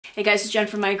Hey guys, it's Jen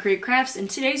from My Create Crafts. In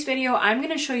today's video, I'm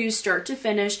going to show you start to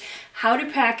finish how to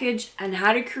package and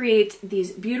how to create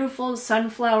these beautiful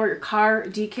sunflower car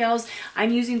decals.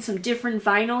 I'm using some different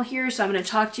vinyl here, so I'm going to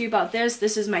talk to you about this.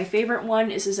 This is my favorite one.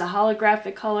 This is a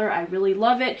holographic color. I really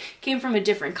love it. Came from a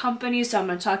different company, so I'm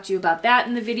going to talk to you about that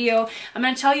in the video. I'm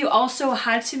going to tell you also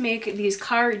how to make these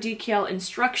car decal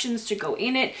instructions to go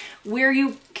in it, where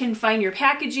you can find your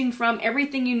packaging from,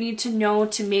 everything you need to know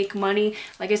to make money.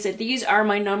 Like I said, these are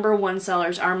my #1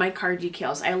 sellers, are my car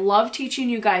decals. I love teaching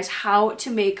you guys how to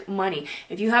make money.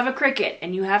 If you have a Cricut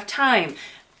and you have time,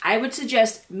 I would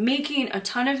suggest making a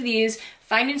ton of these,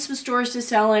 finding some stores to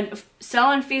sell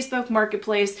on Facebook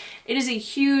Marketplace. It is a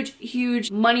huge,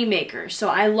 huge money maker. So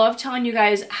I love telling you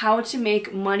guys how to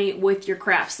make money with your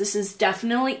crafts. This is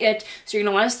definitely it. So you're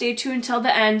gonna wanna stay tuned until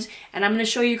the end, and I'm gonna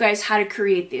show you guys how to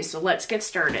create these. So let's get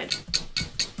started.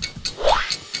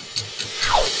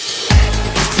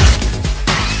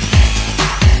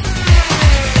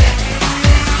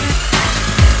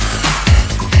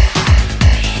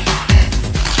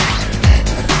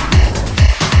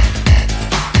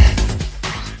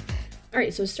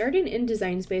 Alright, so starting in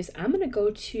Design Space, I'm going to go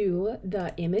to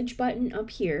the image button up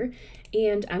here,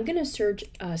 and I'm going to search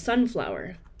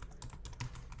sunflower.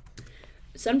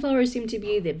 Sunflowers seem to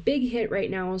be the big hit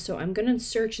right now, so I'm going to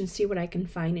search and see what I can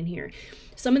find in here.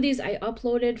 Some of these I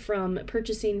uploaded from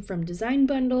purchasing from design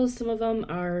bundles. Some of them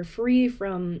are free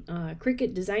from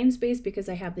Cricut Design Space because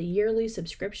I have the yearly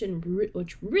subscription,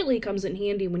 which really comes in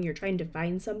handy when you're trying to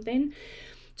find something.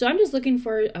 So I'm just looking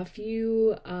for a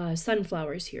few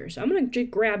sunflowers here. So I'm going to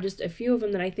grab just a few of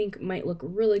them that I think might look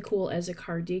really cool as a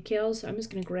car decal. So I'm just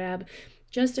going to grab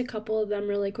just a couple of them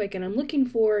really quick. And I'm looking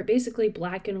for basically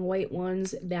black and white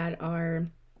ones that are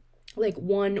like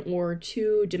 1 or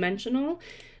 2 dimensional.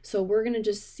 So we're going to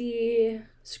just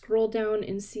scroll down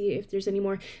and see if there's any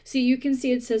more. See, you can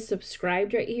see it says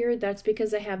subscribed right here. That's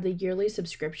because I have the yearly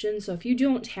subscription. So if you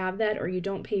don't have that or you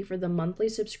don't pay for the monthly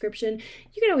subscription,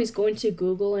 you can always go into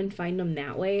Google and find them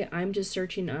that way. I'm just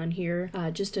searching on here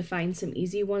just to find some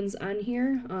easy ones on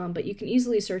here. But you can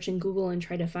easily search in Google and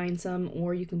try to find some,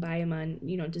 or you can buy them on,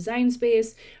 Design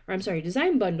Space, or I'm sorry,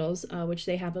 Design Bundles, which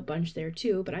they have a bunch there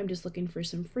too, but I'm just looking for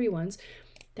some free ones.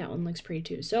 That one looks pretty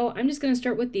too. So I'm just going to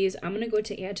start with these. I'm going to go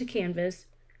to add to canvas,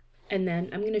 and then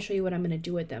I'm going to show you what I'm going to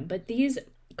do with them. But these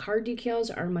card decals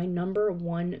are my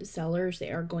 #1 sellers. They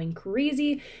are going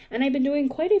crazy, and I've been doing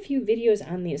quite a few videos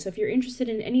on these. So if you're interested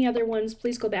in any other ones,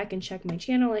 please go back and check my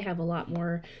channel. I have a lot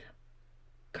more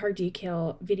card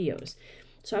decal videos.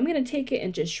 So I'm going to take it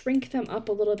and just shrink them up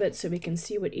a little bit so we can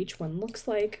see what each one looks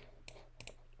like.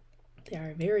 They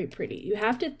are very pretty. You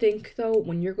have to think, though,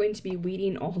 when you're going to be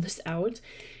weeding all this out,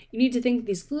 you need to think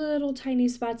these little tiny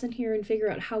spots in here and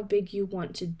figure out how big you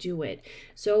want to do it.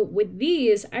 So with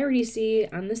these, I already see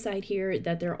on the side here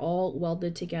that they're all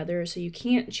welded together, so you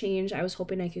can't change. I was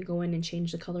hoping I could go in and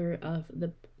change the color of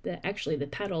the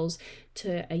petals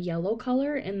to a yellow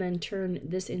color and then turn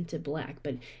this into black,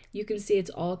 but you can see it's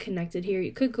all connected here.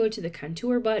 You could go to the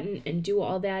contour button and do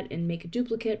all that and make a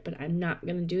duplicate, but I'm not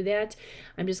going to do that.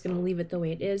 I'm just going to leave it the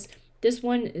way it is. This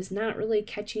one is not really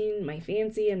catching my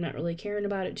fancy. I'm not really caring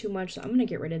about it too much, so I'm going to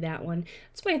get rid of that one.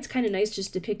 That's why it's kind of nice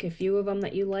just to pick a few of them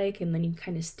that you like, and then you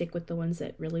kind of stick with the ones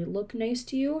that really look nice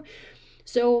to you.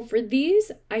 So for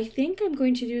these, I think I'm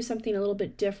going to do something a little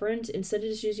bit different. Instead of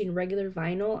just using regular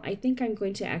vinyl, I think I'm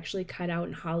going to actually cut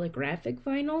out holographic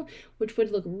vinyl, which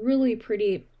would look really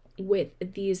pretty with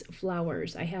these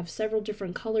flowers. I have several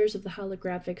different colors of the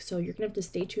holographic, so you're gonna have to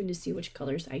stay tuned to see which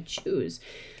colors I choose.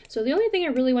 So the only thing I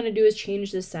really want to do is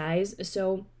change the size.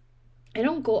 So I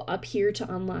don't go up here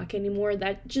to unlock anymore.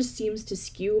 That just seems to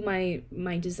skew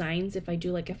my designs if I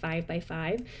do like a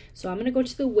 5x5. So I'm going to go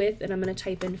to the width and I'm going to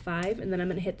type in 5, and then I'm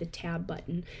going to hit the tab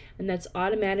button. And that's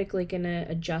automatically going to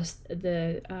adjust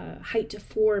the height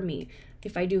for me.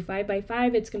 If I do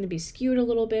 5x5, it's going to be skewed a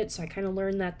little bit. So I kind of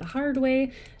learned that the hard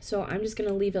way. So I'm just going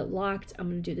to leave it locked. I'm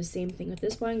going to do the same thing with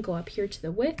this one. Go up here to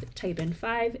the width, type in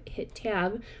 5, hit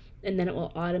tab, and then it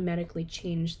will automatically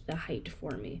change the height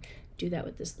for me. Do that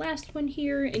with this last one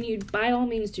here, and you by all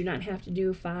means do not have to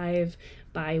do 5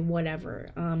 by whatever.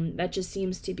 That just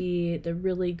seems to be the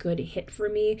really good hit for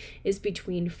me, is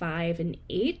between 5 and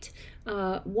 8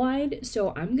 wide.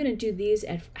 So I'm gonna do these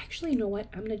at, actually, you know what,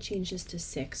 I'm gonna change this to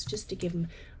 6 just to give them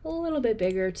a little bit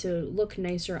bigger to look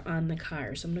nicer on the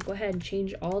car. So I'm gonna go ahead and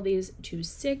change all these to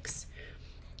 6,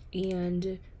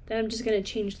 and then I'm just gonna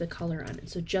change the color on it.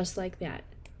 So just like that.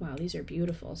 Wow, these are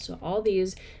beautiful. So all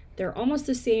these, they're almost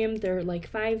the same. They're like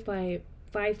 5 by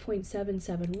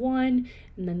 5.771,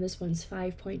 and then this one's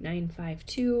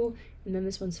 5.952, and then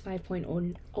this one's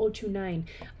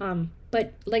 5.029.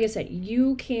 But like I said,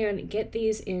 you can get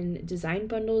these in design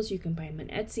bundles. You can buy them on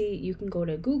Etsy. You can go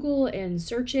to Google and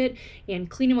search it and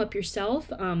clean them up yourself.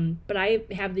 But I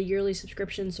have the yearly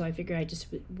subscription, so I figured I just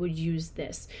would use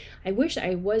this. I wish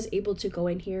I was able to go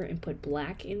in here and put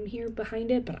black in here behind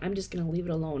it, but I'm just going to leave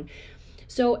it alone.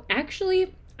 So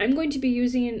actually, I'm going to be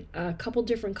using a couple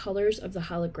different colors of the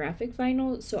holographic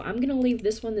vinyl. So I'm going to leave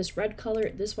this one this red color,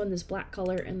 this one this black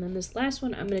color, and then this last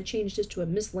one I'm going to change this to a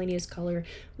miscellaneous color.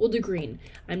 We'll do green.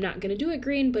 I'm not going to do it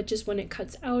green, but just when it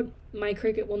cuts out, my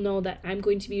Cricut will know that I'm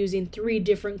going to be using 3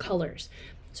 different colors.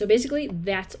 So basically,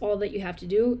 that's all that you have to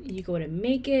do. You go to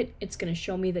make it. It's going to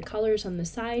show me the colors on the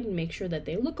side and make sure that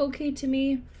they look okay to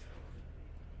me,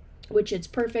 which it's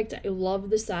perfect. I love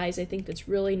the size. I think that's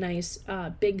really nice,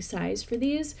 big size for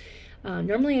these.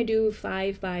 Normally I do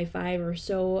 5 by 5 or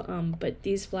so, but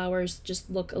these flowers just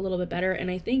look a little bit better,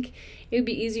 and I think it would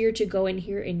be easier to go in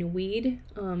here and weed.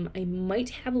 I might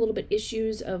have a little bit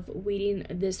issues of weeding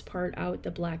this part out,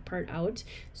 the black part out,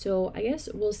 so I guess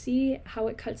we'll see how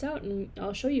it cuts out and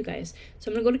I'll show you guys. So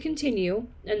I'm gonna go to continue,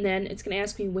 and then it's gonna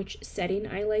ask me which setting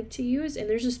I like to use, and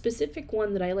there's a specific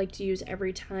one that I like to use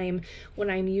every time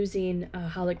when I'm using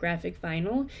holographic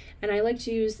vinyl, and I like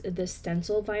to use the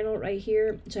stencil vinyl right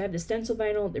here. So I have the stencil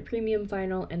vinyl, the premium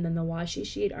vinyl, and then the washi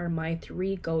sheet are my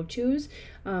 3 go-tos.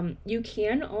 You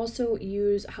can also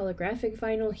use holographic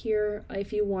vinyl here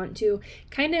if you want to.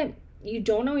 You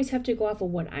don't always have to go off of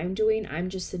what I'm doing. I'm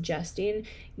just suggesting.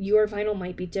 Your vinyl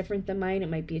might be different than mine. It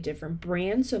might be a different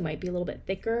brand, so it might be a little bit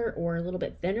thicker or a little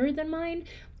bit thinner than mine.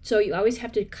 So you always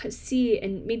have to see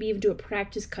and maybe even do a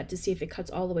practice cut to see if it cuts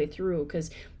all the way through,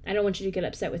 because I don't want you to get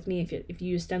upset with me if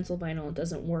you use stencil vinyl, it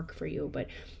doesn't work for you. But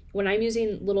when I'm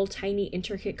using little tiny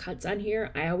intricate cuts on here,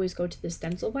 I always go to the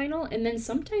stencil vinyl, and then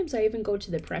sometimes I even go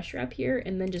to the press wrap here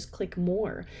and then just click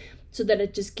more, so that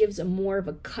it just gives a more of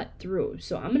a cut through.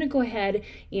 So I'm gonna go ahead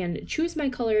and choose my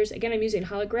colors. Again, I'm using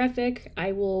holographic.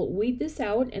 I will weed this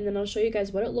out, and then I'll show you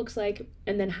guys what it looks like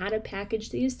and then how to package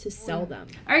these to sell them.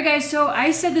 All right guys, so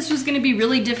I said this was gonna be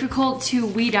really difficult to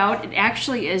weed out. It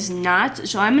actually is not.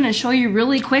 So I'm gonna show you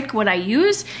really quick what I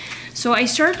use. So I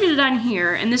started it on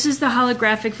here, and this is the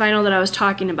holographic vinyl that I was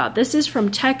talking about. This is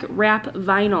from Teck Wrap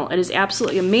Vinyl. It is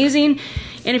absolutely amazing.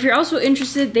 And if you're also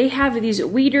interested, they have these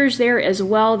weeders there as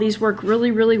well. These work really,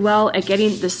 really well at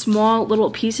getting the small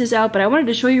little pieces out. But I wanted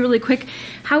to show you really quick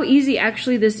how easy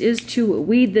actually this is to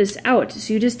weed this out.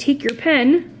 So you just take your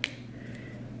pen,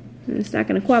 and it's not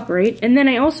gonna cooperate. And then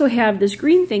I also have this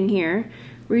green thing here,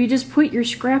 where you just put your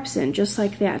scraps in just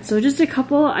like that. So just a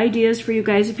couple ideas for you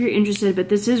guys if you're interested, but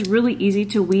this is really easy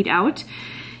to weed out.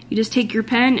 You just take your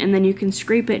pen and then you can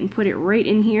scrape it and put it right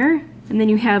in here, and then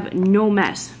you have no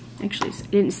mess. Actually, I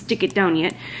didn't stick it down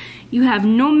yet. You have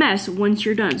no mess once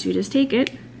you're done. So you just take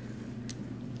it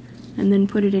and then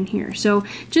put it in here. So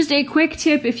just a quick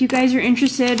tip if you guys are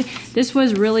interested. This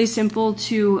was really simple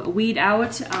to weed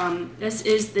out. This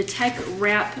is the Teck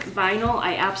Wrap Vinyl.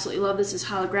 I absolutely love this. It's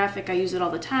holographic. I use it all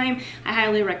the time. I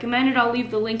highly recommend it. I'll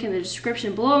leave the link in the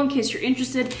description below in case you're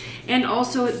interested. And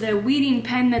also the weeding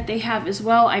pen that they have as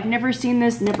well. I've never seen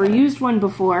this, never used one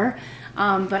before.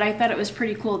 But I thought it was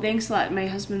pretty cool. Thanks a lot. My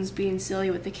husband's being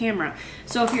silly with the camera.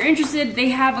 So if you're interested, they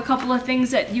have a couple of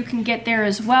things that you can get there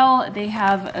as well. They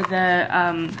have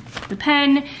the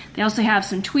pen. They also have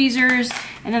some tweezers.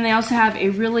 And then they also have a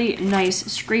really nice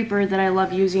scraper that I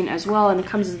love using as well. And it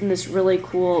comes in this really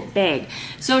cool bag.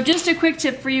 So just a quick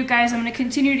tip for you guys. I'm going to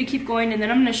continue to keep going, and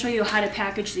then I'm going to show you how to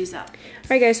package these up.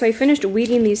 Alright guys, so I finished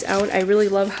weeding these out. I really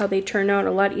love how they turn out,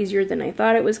 a lot easier than I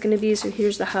thought it was going to be. So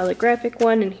here's the holographic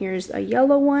one, and here's a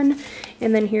yellow one,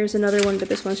 and then here's another one, but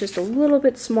this one's just a little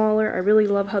bit smaller. I really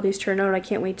love how these turn out. I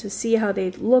can't wait to see how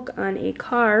they look on a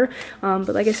car. But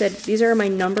like I said, these are my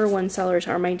 #1 sellers,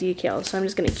 are my decals. So I'm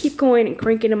just going to keep going and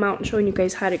cranking them out and showing you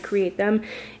guys how to create them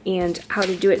and how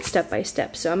to do it step by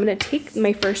step. So I'm going to take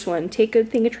my first one, take a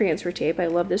thing of transfer tape. I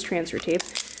love this transfer tape.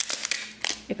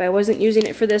 If I wasn't using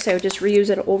it for this, I would just reuse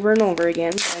it over and over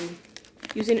again. So I'm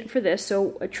using it for this.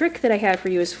 So a trick that I have for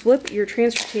you is flip your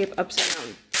transfer tape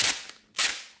upside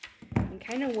down and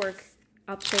kind of work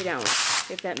upside down,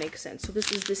 if that makes sense. So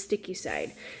this is the sticky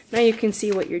side. Now you can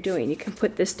see what you're doing. You can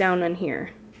put this down on here.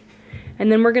 And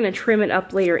then we're going to trim it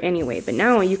up later anyway. But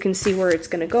now you can see where it's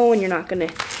going to go, and you're not going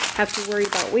to have to worry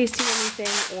about wasting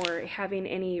anything or having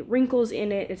any wrinkles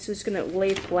in it. It's just going to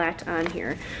lay flat on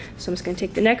here. So I'm just going to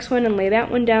take the next one and lay that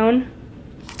one down.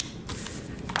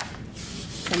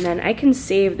 And then I can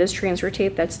save this transfer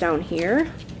tape that's down here. And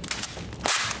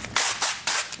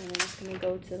I'm just going to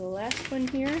go to the last one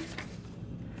here.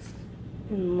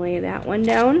 And lay that one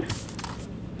down.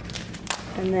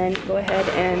 And then go ahead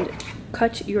and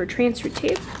cut your transfer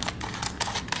tape.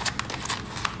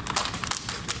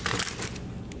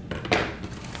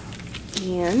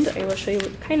 And I will show you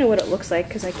kind of what it looks like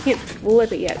because I can't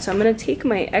flip it yet. So I'm going to take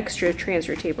my extra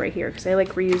transfer tape right here because I like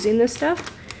reusing this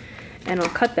stuff. And I'll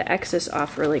cut the excess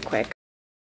off really quick.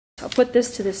 I'll put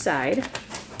this to the side.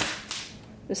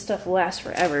 This stuff will last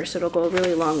forever, so it'll go a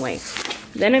really long way.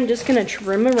 Then I'm just going to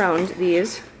trim around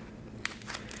these.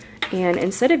 And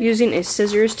instead of using a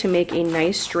scissors to make a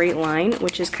nice straight line,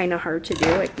 which is kind of hard to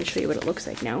do, I can show you what it looks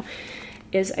like now,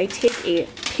 is I take a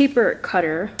paper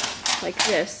cutter like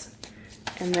this,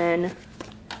 and then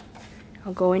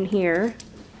I'll go in here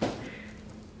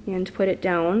and put it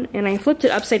down. And I flipped it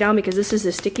upside down because this is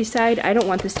the sticky side. I don't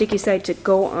want the sticky side to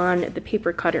go on the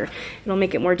paper cutter. It'll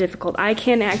make it more difficult. I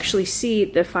can actually see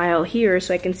the file here,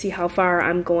 so I can see how far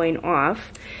I'm going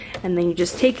off. And then you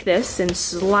just take this and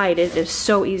slide it. It's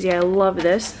so easy. I love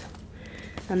this.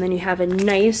 And then you have a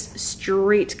nice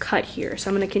straight cut here. So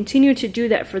I'm going to continue to do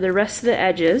that for the rest of the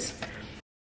edges.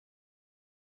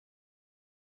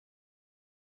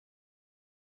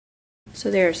 So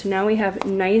there, so now we have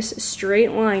nice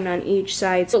straight line on each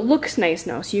side. So it looks nice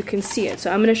now, so you can see it.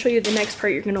 So I'm gonna show you the next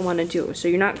part you're gonna wanna do. So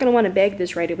you're not gonna wanna bag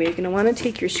this right away. You're gonna wanna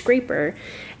take your scraper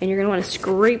and you're gonna wanna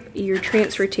scrape your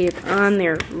transfer tape on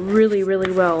there really,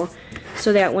 really well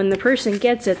so that when the person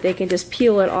gets it, they can just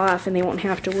peel it off and they won't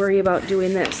have to worry about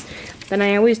doing this. Then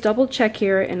I always double check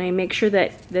here and I make sure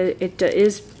that it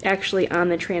is actually on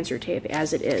the transfer tape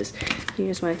as it is. You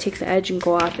just wanna take the edge and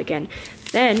go off again.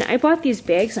 Then I bought these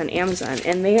bags on Amazon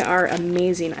and they are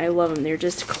amazing. I love them. They're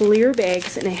just clear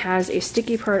bags and it has a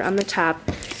sticky part on the top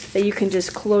that you can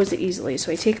just close it easily.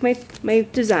 So I take my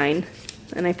design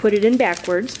and I put it in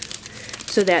backwards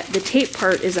so that the tape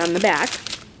part is on the back.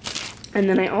 And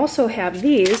then I also have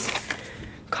these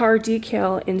car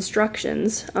decal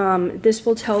instructions. This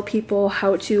will tell people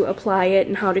how to apply it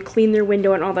and how to clean their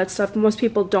window and all that stuff. Most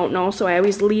people don't know, so I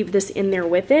always leave this in there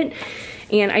with it.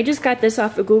 And I just got this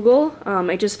off of Google.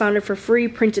 I just found it for free,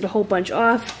 printed a whole bunch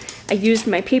off. I used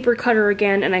my paper cutter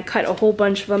again and I cut a whole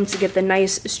bunch of them to get the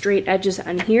nice straight edges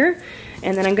on here.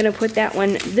 And then I'm gonna put that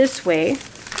one this way.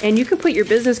 And you can put your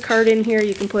business card in here,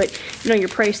 you can put, you know, your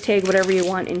price tag, whatever you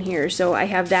want in here. So I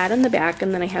have that on the back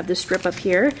and then I have this strip up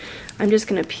here. I'm just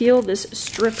gonna peel this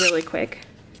strip really quick.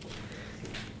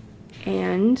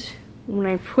 And when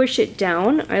I push it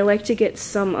down, I like to get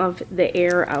some of the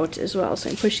air out as well.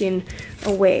 So I'm pushing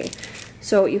away.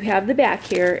 So you have the back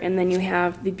here and then you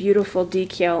have the beautiful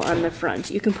decal on the front.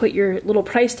 You can put your little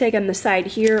price tag on the side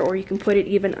here or you can put it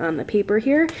even on the paper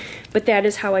here, but that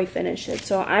is how I finish it.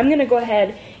 So I'm gonna go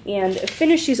ahead and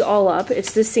finish these all up.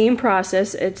 It's the same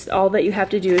process, it's all that you have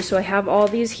to do. So I have all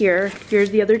these here.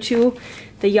 Here's the other two,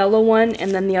 the yellow one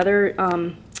and then the other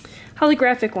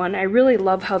holographic one. I really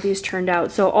love how these turned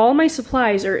out. So all my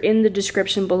supplies are in the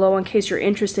description below in case you're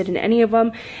interested in any of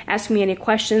them. Ask me any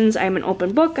questions. I'm an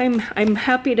open book. I'm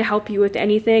happy to help you with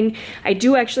anything. I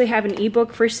do actually have an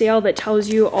ebook for sale that tells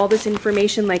you all this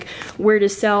information, like where to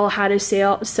sell, how to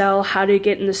sell, how to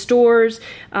get in the stores,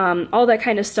 all that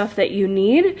kind of stuff that you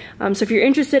need. So if you're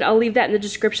interested, I'll leave that in the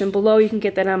description below. You can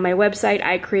get that on my website,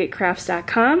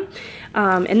 icreatecrafts.com.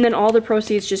 And then all the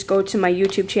proceeds just go to my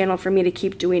YouTube channel for me to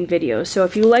keep doing videos. So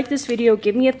if you like this video,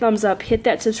 give me a thumbs up, hit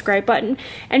that subscribe button,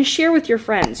 and share with your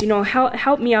friends. You know,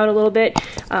 help me out a little bit.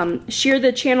 Share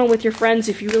the channel with your friends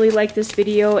if you really like this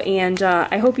video, and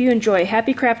I hope you enjoy.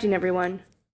 Happy crafting, everyone.